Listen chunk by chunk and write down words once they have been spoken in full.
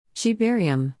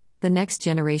Shibarium, the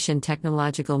next-generation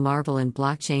technological marvel in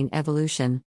blockchain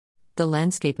evolution. The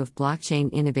landscape of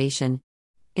blockchain innovation.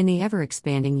 In the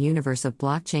ever-expanding universe of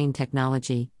blockchain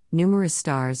technology, numerous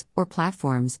stars, or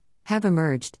platforms, have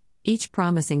emerged, each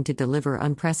promising to deliver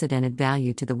unprecedented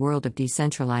value to the world of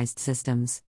decentralized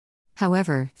systems.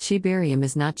 However, Shibarium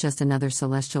is not just another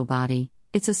celestial body,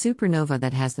 it's a supernova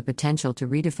that has the potential to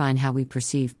redefine how we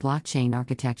perceive blockchain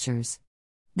architectures.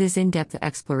 This in-depth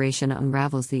exploration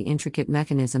unravels the intricate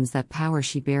mechanisms that power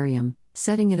Shibarium,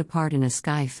 setting it apart in a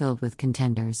sky filled with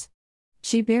contenders.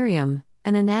 Shibarium,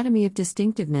 an anatomy of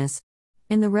distinctiveness.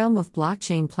 In the realm of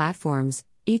blockchain platforms,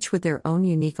 each with their own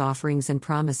unique offerings and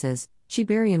promises,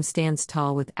 Shibarium stands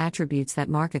tall with attributes that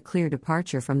mark a clear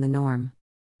departure from the norm.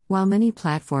 While many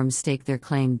platforms stake their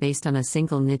claim based on a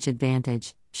single niche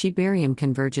advantage, Shibarium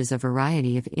converges a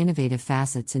variety of innovative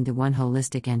facets into one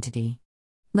holistic entity.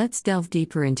 Let's delve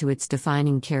deeper into its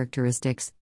defining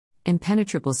characteristics.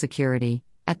 Impenetrable security.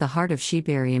 At the heart of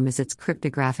Shibarium is its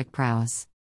cryptographic prowess.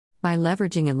 By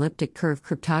leveraging elliptic curve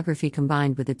cryptography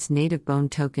combined with its native bone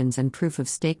tokens and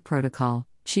proof-of-stake protocol,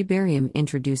 Shibarium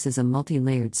introduces a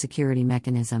multi-layered security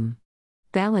mechanism.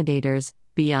 Validators,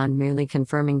 beyond merely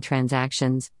confirming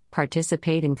transactions,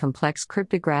 participate in complex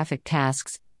cryptographic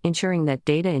tasks, ensuring that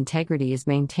data integrity is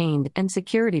maintained and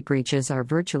security breaches are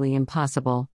virtually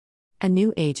impossible. A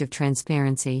new age of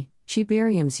transparency.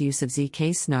 Shibarium's use of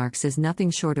ZK snarks is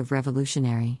nothing short of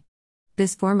revolutionary.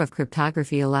 This form of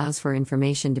cryptography allows for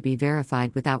information to be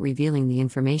verified without revealing the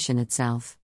information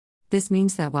itself. This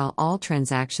means that while all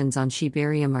transactions on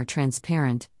Shibarium are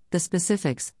transparent, the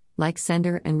specifics, like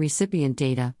sender and recipient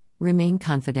data, remain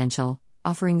confidential,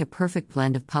 offering a perfect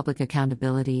blend of public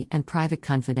accountability and private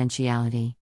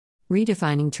confidentiality.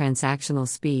 Redefining transactional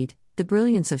speed. The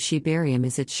brilliance of Shibarium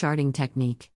is its sharding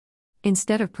technique.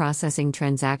 Instead of processing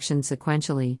transactions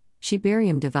sequentially,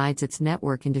 Shibarium divides its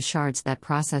network into shards that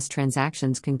process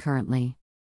transactions concurrently.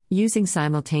 Using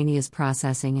simultaneous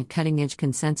processing and cutting-edge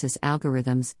consensus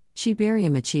algorithms,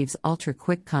 Shibarium achieves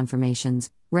ultra-quick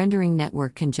confirmations, rendering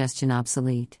network congestion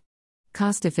obsolete.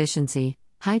 Cost efficiency.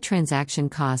 High transaction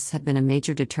costs have been a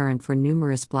major deterrent for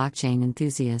numerous blockchain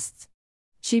enthusiasts.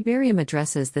 Shibarium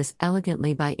addresses this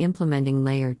elegantly by implementing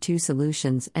Layer 2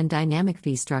 solutions and dynamic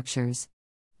fee structures.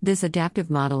 This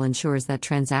adaptive model ensures that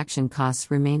transaction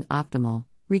costs remain optimal,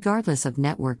 regardless of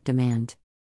network demand.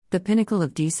 The pinnacle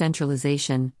of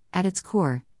decentralization. At its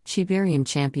core, Shibarium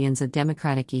champions a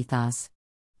democratic ethos.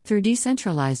 Through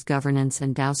decentralized governance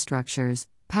and DAO structures,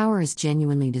 power is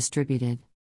genuinely distributed.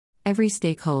 Every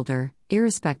stakeholder,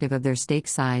 irrespective of their stake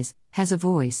size, has a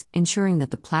voice, ensuring that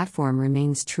the platform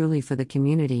remains truly for the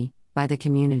community, by the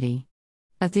community.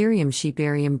 Ethereum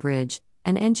Shibarium Bridge,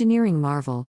 an engineering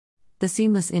marvel. The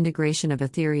seamless integration of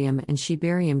Ethereum and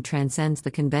Shibarium transcends the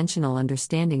conventional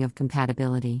understanding of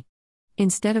compatibility.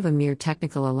 Instead of a mere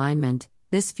technical alignment,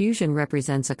 this fusion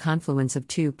represents a confluence of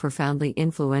two profoundly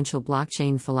influential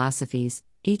blockchain philosophies,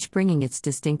 each bringing its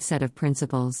distinct set of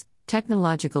principles,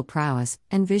 technological prowess,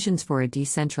 and visions for a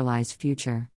decentralized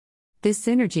future. This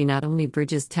synergy not only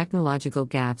bridges technological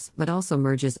gaps but also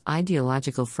merges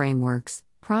ideological frameworks,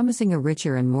 promising a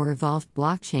richer and more evolved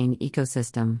blockchain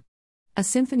ecosystem. A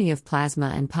symphony of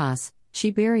plasma and POS.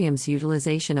 Shibarium's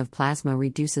utilization of plasma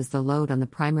reduces the load on the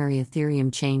primary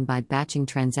Ethereum chain by batching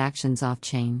transactions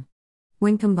off-chain.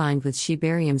 When combined with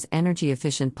Shibarium's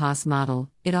energy-efficient POS model,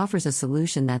 it offers a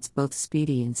solution that's both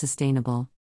speedy and sustainable.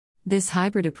 This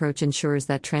hybrid approach ensures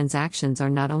that transactions are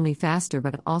not only faster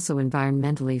but also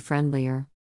environmentally friendlier.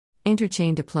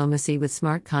 Interchain diplomacy with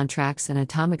smart contracts and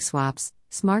atomic swaps.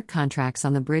 Smart contracts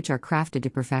on the bridge are crafted to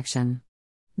perfection.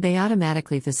 They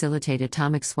automatically facilitate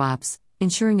atomic swaps,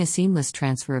 ensuring a seamless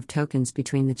transfer of tokens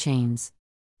between the chains.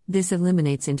 This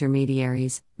eliminates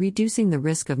intermediaries, reducing the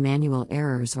risk of manual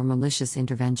errors or malicious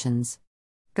interventions.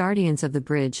 Guardians of the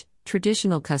bridge.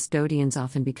 Traditional custodians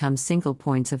often become single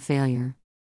points of failure.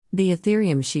 The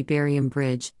Ethereum Shibarium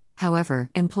bridge, however,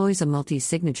 employs a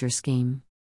multi-signature scheme.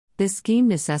 This scheme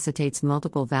necessitates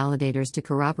multiple validators to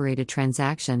corroborate a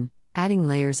transaction, adding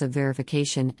layers of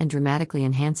verification and dramatically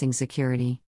enhancing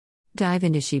security. Dive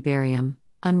into Shibarium,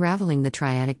 unraveling the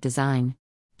triadic design.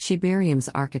 Shibarium's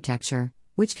architecture,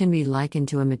 which can be likened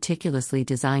to a meticulously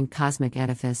designed cosmic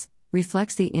edifice,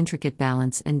 reflects the intricate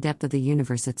balance and depth of the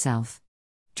universe itself.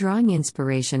 Drawing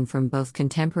inspiration from both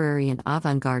contemporary and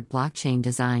avant-garde blockchain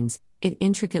designs, it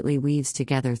intricately weaves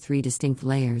together three distinct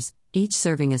layers, each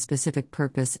serving a specific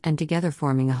purpose and together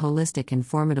forming a holistic and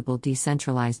formidable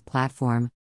decentralized platform.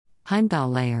 Heimdall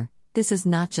layer. This is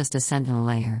not just a sentinel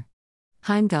layer.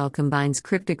 Heimdall combines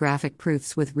cryptographic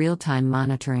proofs with real-time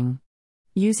monitoring.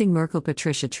 Using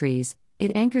Merkle-Patricia trees,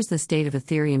 It anchors the state of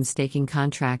Ethereum staking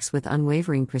contracts with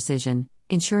unwavering precision,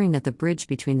 ensuring that the bridge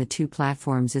between the two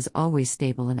platforms is always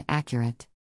stable and accurate.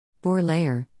 Bohr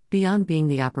layer. Beyond being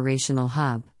the operational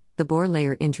hub, the Bohr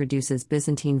layer introduces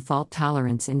Byzantine fault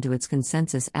tolerance into its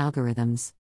consensus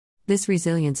algorithms. This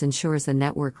resilience ensures the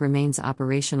network remains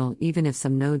operational even if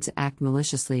some nodes act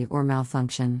maliciously or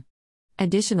malfunction.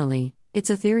 Additionally, its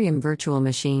Ethereum Virtual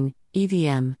Machine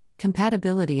 (EVM)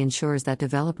 compatibility ensures that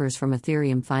developers from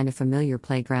Ethereum find a familiar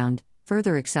playground,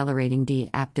 further accelerating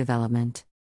app development.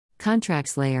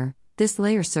 Contracts layer. This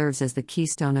layer serves as the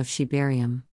keystone of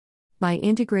Shibarium. By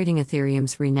integrating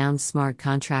Ethereum's renowned smart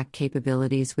contract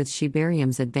capabilities with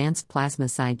Shibarium's advanced plasma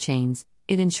sidechains,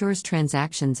 it ensures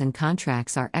transactions and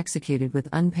contracts are executed with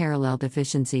unparalleled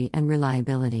efficiency and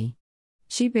reliability.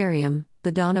 Shibarium,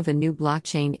 the dawn of a new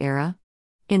blockchain era?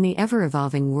 In the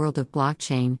ever-evolving world of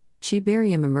blockchain,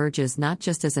 Shibarium emerges not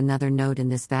just as another node in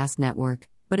this vast network,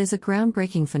 but as a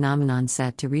groundbreaking phenomenon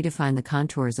set to redefine the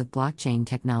contours of blockchain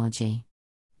technology.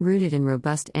 Rooted in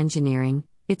robust engineering,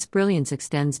 its brilliance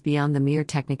extends beyond the mere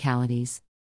technicalities.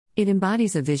 It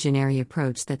embodies a visionary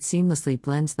approach that seamlessly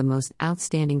blends the most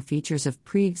outstanding features of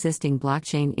pre-existing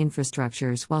blockchain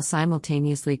infrastructures while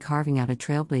simultaneously carving out a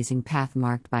trailblazing path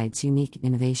marked by its unique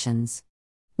innovations.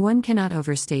 One cannot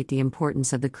overstate the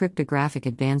importance of the cryptographic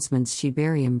advancements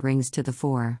Shibarium brings to the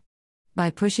fore. By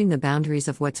pushing the boundaries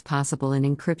of what's possible in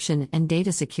encryption and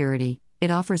data security, it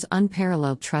offers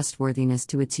unparalleled trustworthiness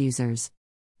to its users.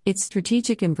 Its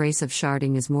strategic embrace of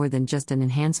sharding is more than just an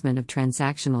enhancement of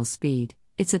transactional speed,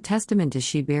 it's a testament to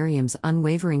Shibarium's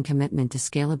unwavering commitment to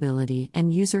scalability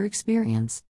and user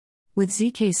experience. With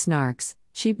ZK snarks,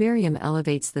 Shibarium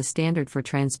elevates the standard for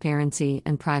transparency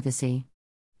and privacy.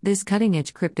 This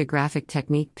cutting-edge cryptographic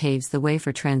technique paves the way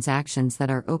for transactions that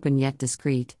are open yet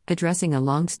discreet, addressing a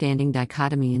long-standing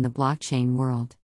dichotomy in the blockchain world.